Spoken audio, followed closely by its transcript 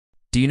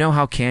Do you know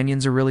how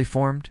canyons are really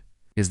formed?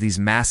 Because these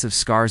massive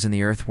scars in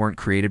the earth weren't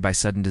created by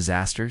sudden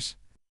disasters,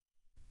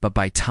 but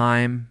by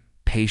time,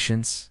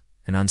 patience,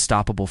 and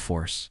unstoppable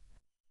force.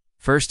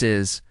 First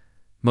is,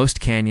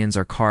 most canyons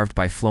are carved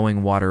by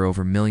flowing water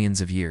over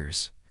millions of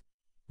years.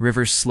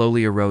 Rivers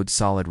slowly erode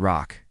solid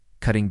rock,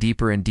 cutting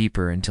deeper and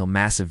deeper until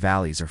massive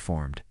valleys are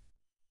formed.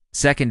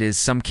 Second is,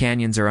 some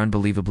canyons are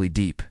unbelievably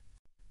deep.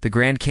 The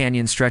Grand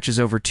Canyon stretches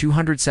over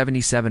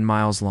 277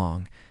 miles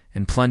long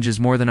and plunges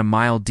more than a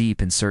mile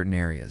deep in certain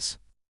areas.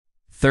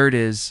 Third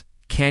is,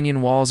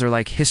 canyon walls are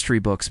like history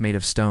books made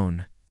of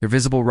stone. Their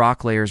visible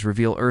rock layers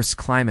reveal Earth's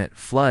climate,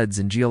 floods,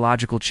 and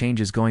geological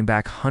changes going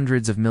back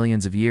hundreds of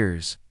millions of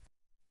years.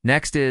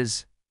 Next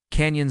is,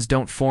 canyons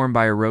don't form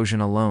by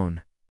erosion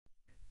alone.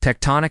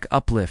 Tectonic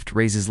uplift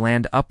raises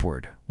land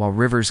upward, while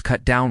rivers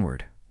cut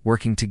downward,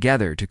 working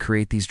together to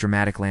create these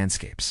dramatic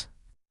landscapes.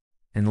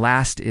 And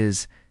last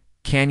is,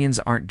 canyons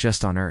aren't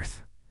just on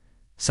Earth.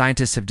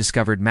 Scientists have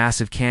discovered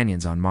massive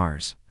canyons on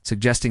Mars,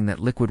 suggesting that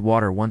liquid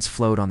water once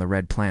flowed on the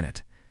red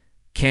planet.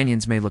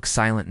 Canyons may look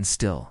silent and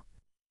still,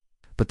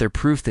 but they're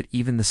proof that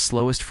even the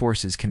slowest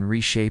forces can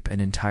reshape an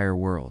entire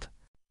world.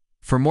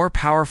 For more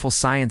powerful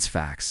science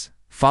facts,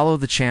 follow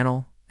the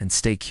channel and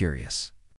stay curious.